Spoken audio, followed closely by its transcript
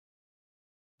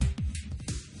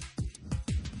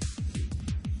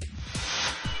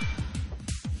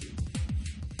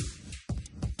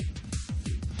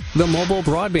The mobile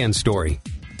broadband story.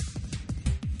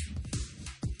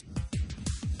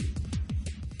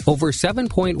 Over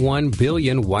 7.1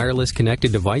 billion wireless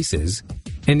connected devices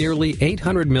and nearly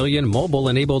 800 million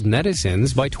mobile-enabled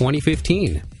netizens by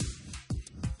 2015.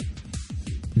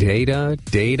 Data,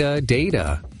 data,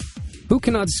 data. Who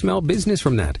cannot smell business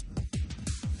from that?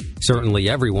 Certainly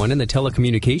everyone in the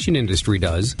telecommunication industry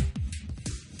does.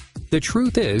 The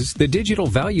truth is, the digital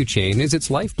value chain is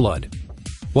its lifeblood.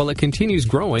 While it continues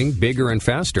growing bigger and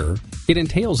faster, it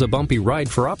entails a bumpy ride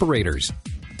for operators.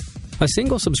 A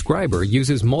single subscriber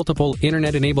uses multiple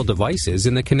internet-enabled devices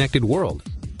in the connected world.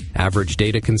 Average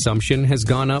data consumption has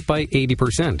gone up by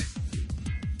 80%.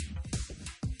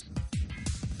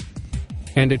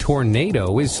 And a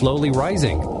tornado is slowly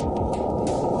rising.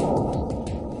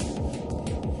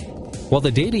 While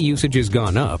the data usage has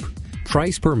gone up,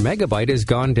 price per megabyte has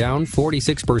gone down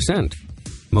 46%.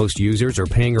 Most users are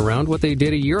paying around what they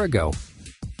did a year ago.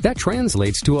 That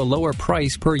translates to a lower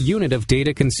price per unit of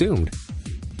data consumed.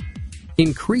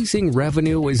 Increasing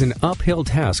revenue is an uphill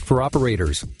task for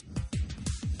operators.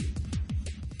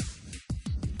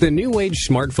 The new age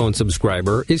smartphone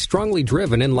subscriber is strongly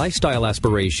driven in lifestyle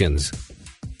aspirations.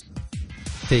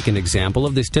 Take an example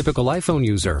of this typical iPhone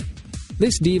user.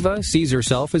 This diva sees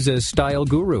herself as a style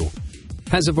guru,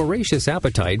 has a voracious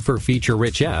appetite for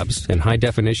feature-rich apps and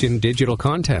high-definition digital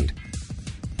content.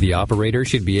 The operator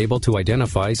should be able to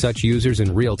identify such users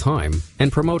in real time and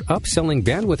promote upselling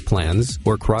bandwidth plans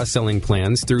or cross-selling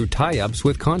plans through tie-ups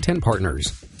with content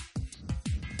partners.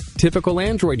 Typical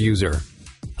Android user.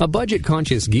 A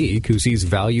budget-conscious geek who sees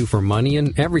value for money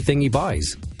in everything he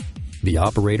buys. The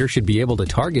operator should be able to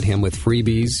target him with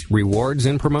freebies, rewards,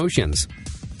 and promotions.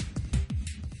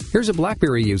 Here's a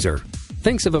BlackBerry user.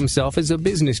 Thinks of himself as a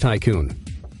business tycoon.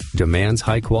 Demands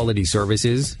high-quality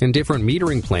services and different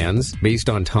metering plans based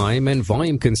on time and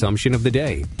volume consumption of the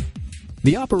day.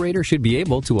 The operator should be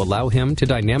able to allow him to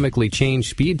dynamically change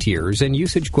speed tiers and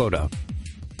usage quota.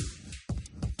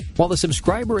 While the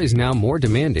subscriber is now more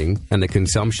demanding and the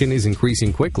consumption is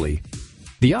increasing quickly,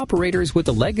 the operators with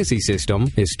the legacy system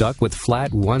is stuck with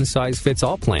flat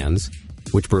one-size-fits-all plans,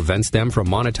 which prevents them from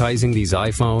monetizing these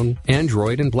iPhone,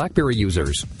 Android, and BlackBerry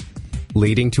users,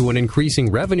 leading to an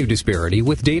increasing revenue disparity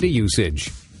with data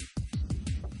usage.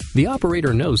 The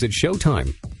operator knows it's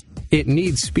showtime. It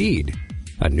needs speed,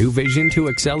 a new vision to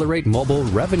accelerate mobile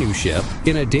revenue shift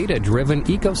in a data-driven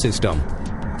ecosystem.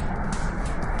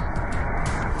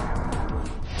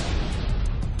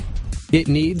 It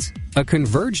needs a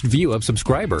converged view of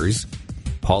subscribers,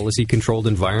 policy-controlled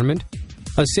environment,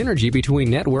 a synergy between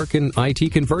network and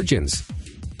IT convergence.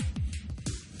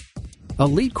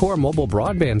 Elite Core Mobile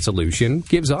Broadband solution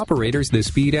gives operators the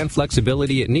speed and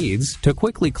flexibility it needs to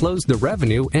quickly close the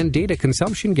revenue and data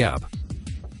consumption gap.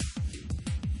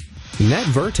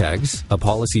 NetVertex, a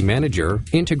policy manager,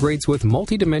 integrates with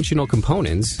multidimensional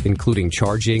components including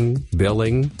charging,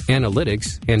 billing,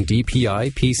 analytics, and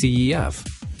DPI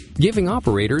PCEF, giving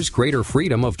operators greater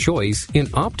freedom of choice in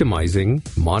optimizing,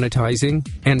 monetizing,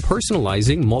 and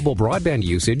personalizing mobile broadband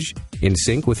usage in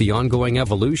sync with the ongoing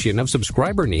evolution of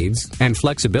subscriber needs and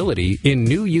flexibility in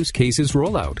new use cases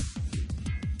rollout.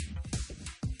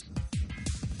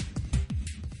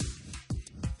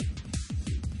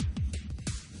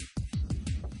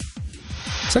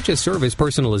 Such as service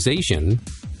personalization,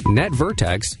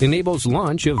 NetVertex enables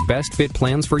launch of best fit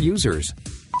plans for users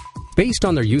based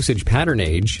on their usage pattern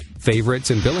age,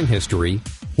 favorites, and billing history,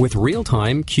 with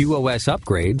real-time QoS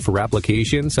upgrade for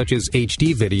applications such as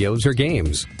HD videos or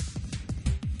games.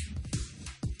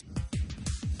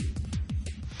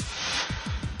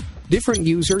 Different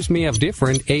users may have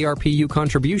different ARPU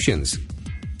contributions.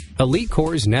 Elite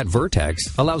Core's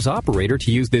NetVertex allows operator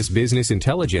to use this business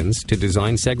intelligence to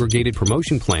design segregated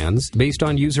promotion plans based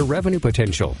on user revenue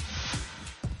potential.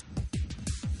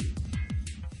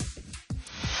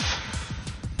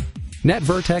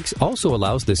 NetVertex also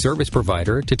allows the service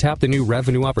provider to tap the new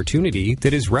revenue opportunity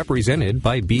that is represented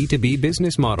by B2B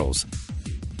business models.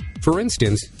 For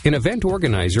instance, an event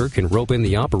organizer can rope in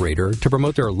the operator to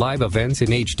promote their live events in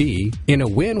HD in a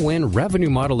win-win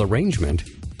revenue model arrangement.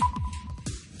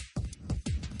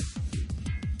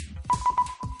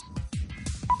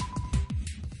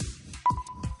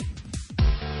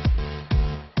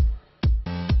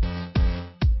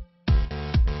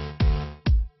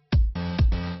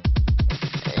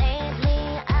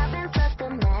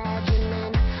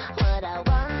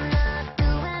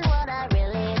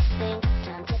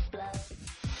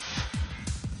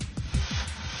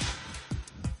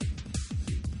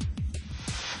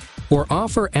 or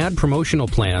offer ad promotional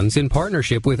plans in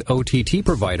partnership with OTT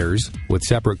providers with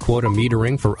separate quota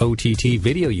metering for OTT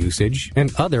video usage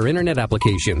and other internet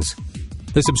applications.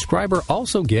 The subscriber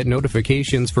also get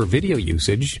notifications for video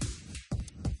usage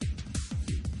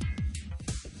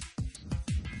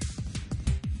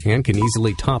and can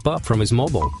easily top up from his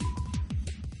mobile.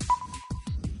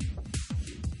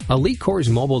 EliteCore's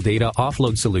mobile data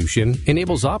offload solution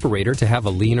enables operator to have a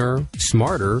leaner,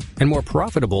 smarter, and more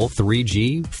profitable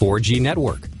 3G, 4G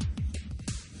network.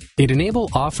 It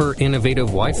offer innovative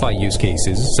Wi-Fi use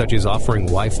cases, such as offering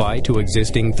Wi-Fi to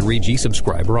existing 3G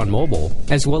subscriber on mobile,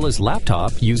 as well as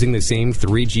laptop using the same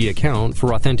 3G account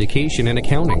for authentication and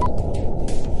accounting.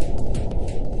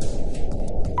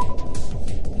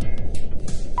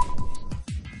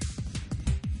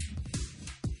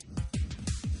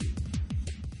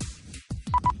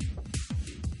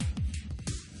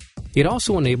 It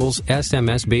also enables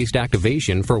SMS-based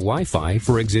activation for Wi-Fi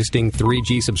for existing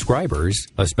 3G subscribers,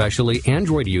 especially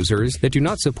Android users that do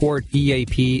not support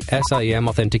EAP SIM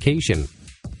authentication.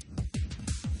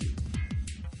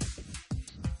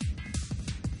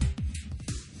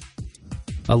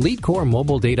 EliteCore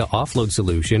mobile data offload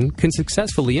solution can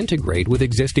successfully integrate with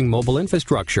existing mobile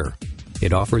infrastructure.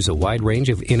 It offers a wide range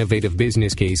of innovative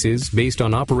business cases based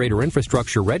on operator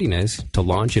infrastructure readiness to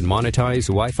launch and monetize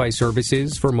Wi-Fi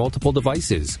services for multiple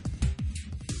devices.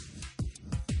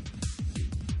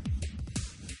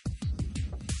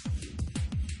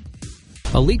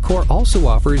 EliteCore also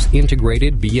offers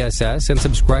integrated BSS and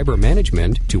subscriber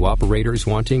management to operators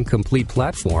wanting complete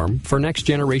platform for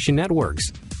next-generation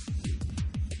networks.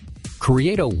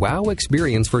 Create a wow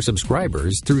experience for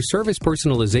subscribers through service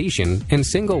personalization and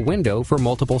single window for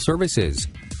multiple services.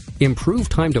 Improve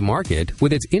time to market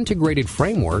with its integrated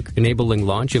framework enabling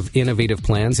launch of innovative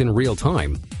plans in real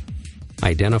time.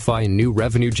 Identify new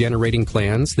revenue-generating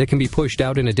plans that can be pushed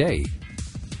out in a day.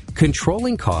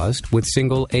 Controlling cost with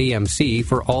single AMC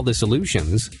for all the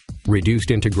solutions,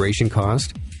 reduced integration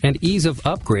cost, and ease of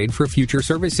upgrade for future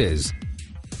services.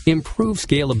 Improve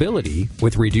scalability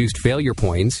with reduced failure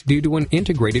points due to an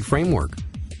integrated framework.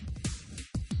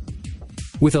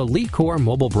 With EliteCore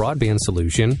mobile broadband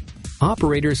solution,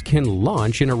 operators can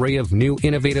launch an array of new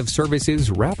innovative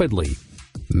services rapidly,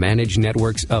 manage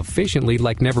networks efficiently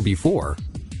like never before,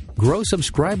 grow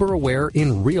subscriber aware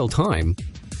in real time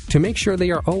to make sure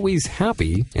they are always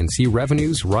happy and see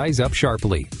revenues rise up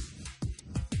sharply.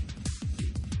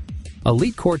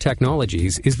 EliteCore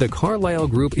Technologies is the Carlyle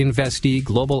Group investee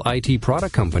global IT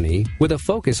product company with a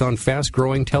focus on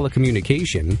fast-growing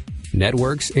telecommunication,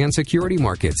 networks, and security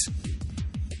markets.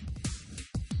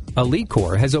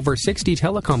 EliteCore has over 60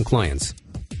 telecom clients.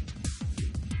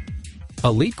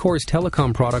 EliteCore's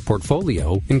telecom product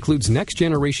portfolio includes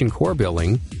next-generation core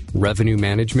billing, revenue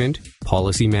management,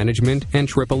 policy management, and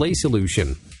AAA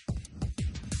solution.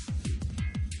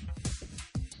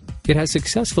 It has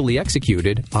successfully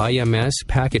executed IMS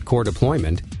packet core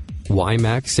deployment,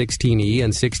 WiMAX 16E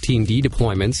and 16D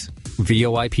deployments,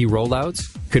 VoIP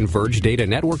rollouts, converged data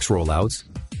networks rollouts,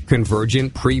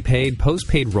 convergent prepaid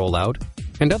postpaid rollout,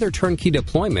 and other turnkey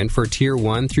deployment for Tier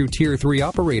 1 through Tier 3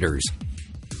 operators.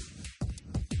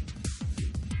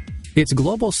 Its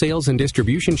global sales and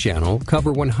distribution channel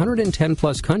cover 110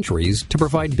 plus countries to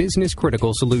provide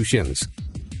business-critical solutions.